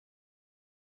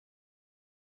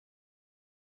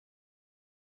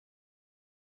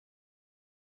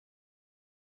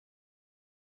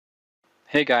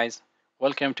Hey guys,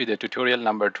 welcome to the tutorial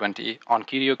number 20 on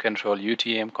Kerio Control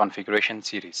UTM configuration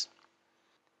series.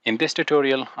 In this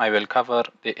tutorial, I will cover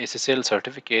the SSL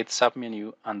Certificates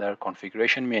submenu under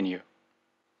configuration menu.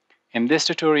 In this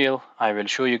tutorial, I will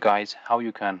show you guys how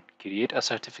you can create a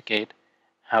certificate,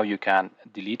 how you can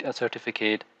delete a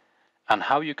certificate, and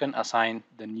how you can assign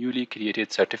the newly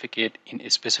created certificate in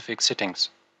specific settings.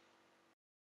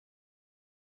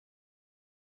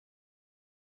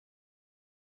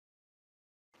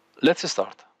 Let's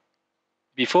start.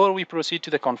 Before we proceed to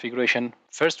the configuration,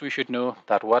 first we should know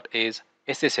that what is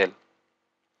SSL.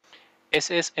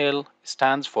 SSL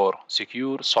stands for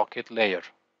Secure Socket Layer,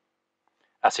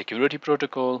 a security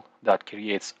protocol that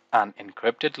creates an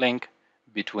encrypted link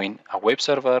between a web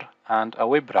server and a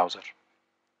web browser.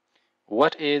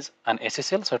 What is an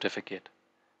SSL certificate?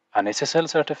 An SSL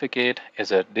certificate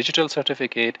is a digital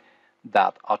certificate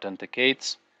that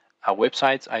authenticates a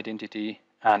website's identity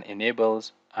and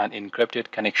enables an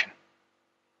encrypted connection.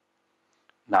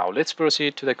 Now let's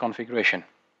proceed to the configuration.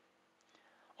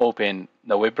 Open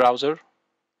the web browser.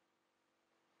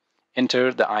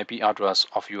 Enter the IP address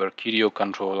of your Kerio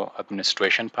Control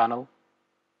Administration panel.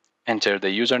 Enter the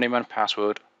username and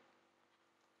password.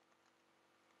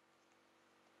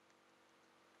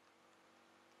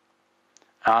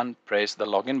 And press the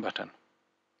login button.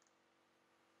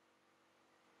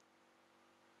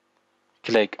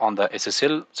 Click on the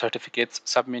SSL Certificates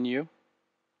submenu.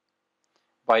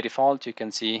 By default, you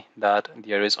can see that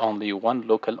there is only one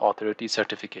local authority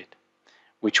certificate,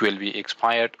 which will be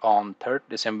expired on 3rd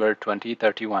December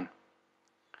 2031.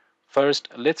 First,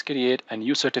 let's create a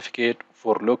new certificate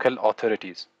for local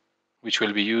authorities, which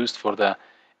will be used for the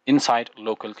inside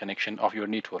local connection of your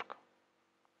network.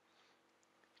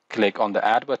 Click on the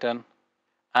Add button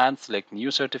and select New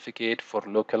Certificate for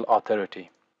Local Authority.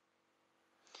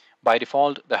 By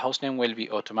default, the hostname will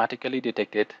be automatically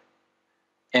detected.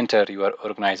 Enter your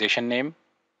organization name.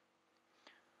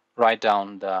 Write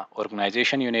down the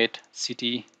organization unit,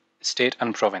 city, state,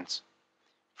 and province.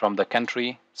 From the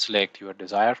country, select your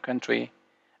desired country,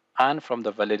 and from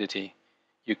the validity,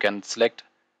 you can select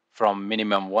from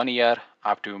minimum 1 year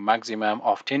up to maximum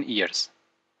of 10 years.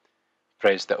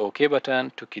 Press the OK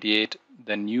button to create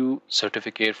the new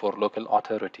certificate for local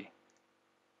authority.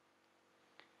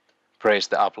 Press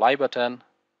the Apply button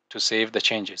to save the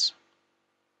changes.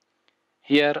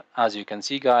 Here, as you can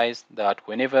see guys, that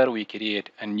whenever we create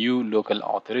a new local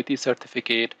authority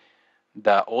certificate,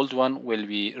 the old one will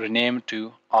be renamed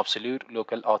to Obsolete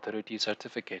Local Authority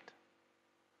Certificate.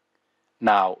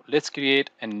 Now, let's create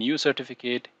a new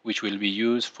certificate which will be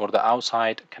used for the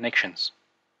outside connections.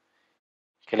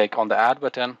 Click on the Add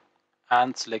button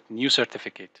and select New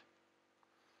Certificate.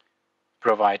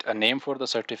 Provide a name for the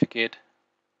certificate.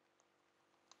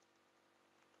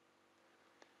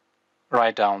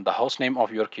 Write down the host name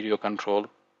of your Kerio control.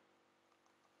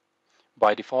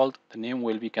 By default, the name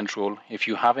will be control if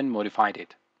you haven't modified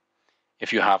it.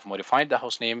 If you have modified the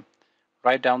host name,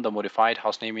 write down the modified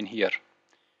host name in here.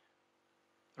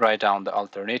 Write down the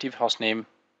alternative host name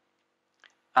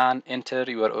and enter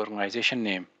your organization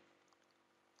name.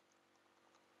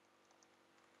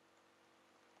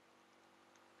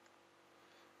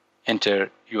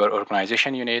 Enter your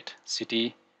organization unit,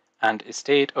 city, and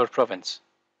state or province.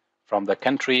 From the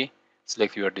country,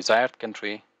 select your desired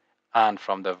country, and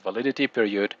from the validity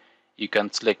period, you can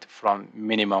select from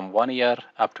minimum 1 year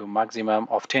up to maximum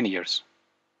of 10 years.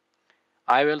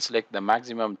 I will select the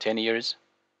maximum 10 years.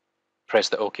 Press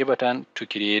the OK button to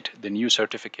create the new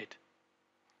certificate.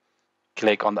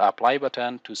 Click on the Apply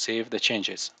button to save the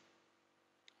changes.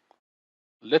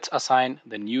 Let's assign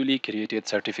the newly created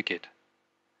certificate.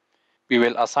 We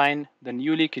will assign the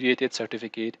newly created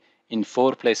certificate in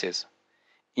 4 places: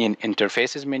 in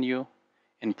Interfaces menu,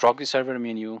 in Proxy Server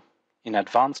menu, in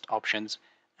Advanced Options,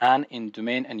 and in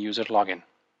Domain and User Login.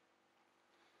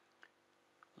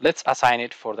 Let's assign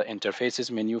it for the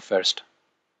Interfaces menu first.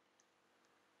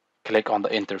 Click on the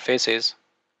Interfaces,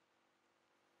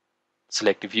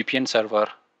 select VPN Server,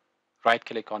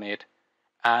 right-click on it,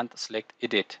 and select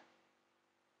Edit.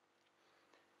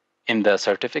 In the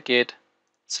certificate,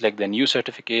 select the New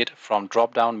Certificate from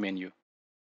drop-down menu.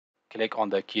 Click on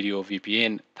the Kerio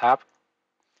VPN tab,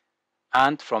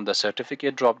 and from the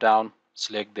certificate drop-down,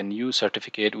 select the new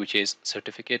certificate, which is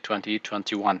Certificate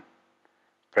 2021.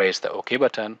 Press the OK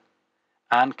button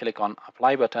and click on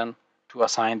Apply button to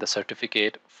assign the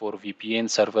certificate for VPN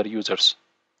server users.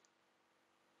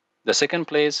 The second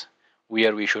place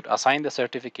where we should assign the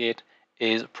certificate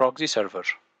is Proxy Server.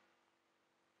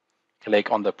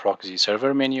 Click on the Proxy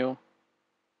Server menu.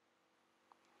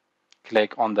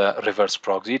 Click on the Reverse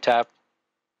Proxy tab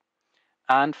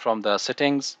And from the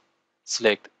settings,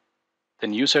 select the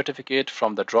new certificate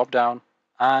from the drop-down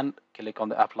and click on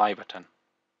the apply button.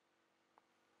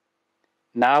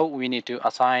 Now we need to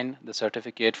assign the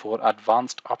certificate for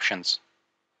advanced options.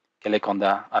 Click on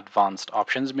the advanced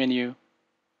options menu.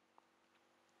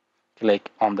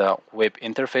 Click on the web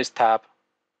interface tab.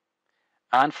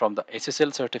 And from the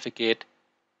SSL certificate,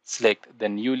 select the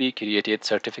newly created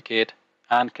certificate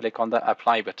and click on the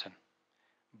apply button.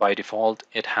 By default,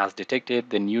 it has detected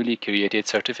the newly created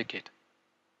certificate.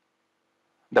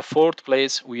 The fourth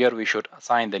place where we should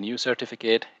assign the new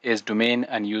certificate is domain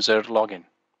and user login.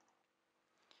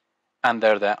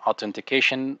 Under the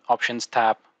authentication options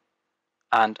tab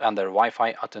and under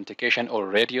Wi-Fi authentication or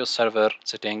radio server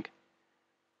setting,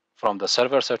 from the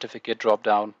server certificate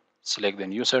drop-down, select the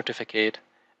new certificate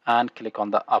and click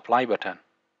on the apply button.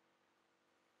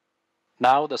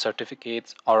 Now the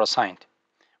certificates are assigned,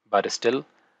 but still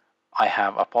I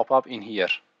have a pop-up in here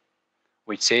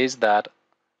which says that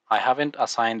I haven't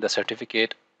assigned the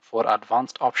certificate for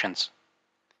advanced options.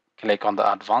 Click on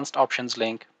the advanced options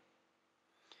link.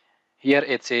 Here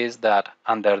it says that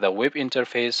under the web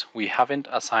interface we haven't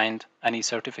assigned any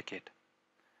certificate.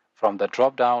 From the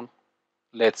drop-down,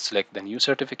 let's select the new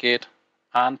certificate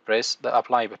and press the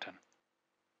apply button.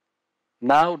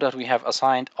 Now that we have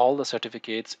assigned all the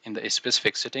certificates in the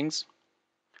specific settings,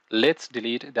 let's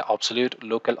delete the obsolete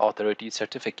local authority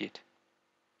certificate.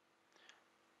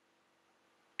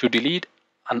 To delete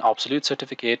an obsolete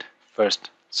certificate,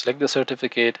 first select the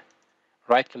certificate,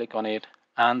 right-click on it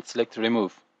and select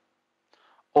remove.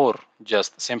 Or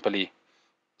just simply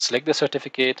select the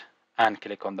certificate and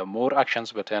click on the more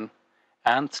actions button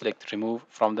and select remove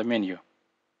from the menu.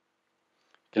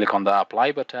 Click on the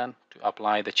apply button to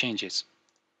apply the changes.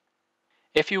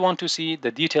 If you want to see the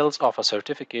details of a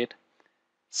certificate,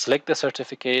 select the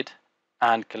certificate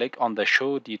and click on the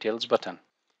show details button.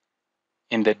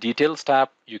 In the details tab,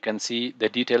 you can see the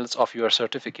details of your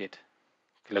certificate.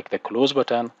 Click the close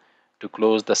button to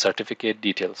close the certificate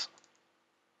details.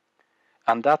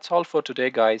 And that's all for today,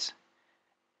 guys.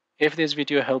 If this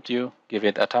video helped you, give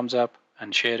it a thumbs up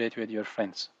and share it with your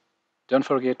friends. Don't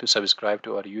forget to subscribe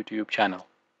to our YouTube channel.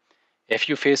 If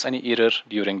you face any error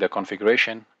during the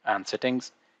configuration and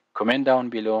settings, comment down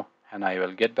below and I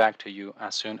will get back to you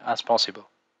as soon as possible.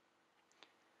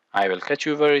 I will catch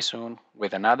you very soon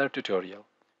with another tutorial.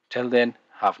 Till then,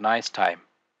 have a nice time.